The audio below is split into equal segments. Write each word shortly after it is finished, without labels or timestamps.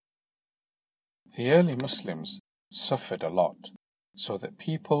The early Muslims suffered a lot so that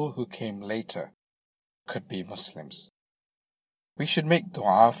people who came later could be Muslims. We should make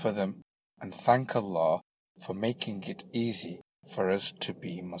dua for them and thank Allah for making it easy for us to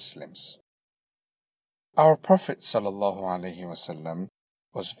be Muslims. Our Prophet ﷺ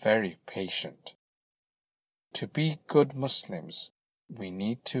was very patient. To be good Muslims, we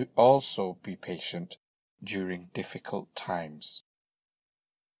need to also be patient during difficult times.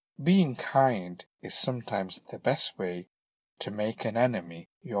 Being kind is sometimes the best way to make an enemy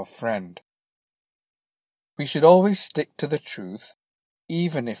your friend. We should always stick to the truth,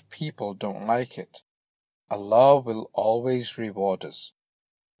 even if people don't like it. Allah will always reward us.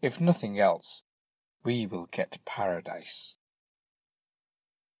 If nothing else, we will get paradise.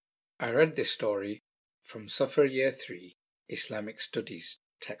 I read this story from Safar Year 3 Islamic Studies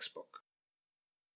textbook.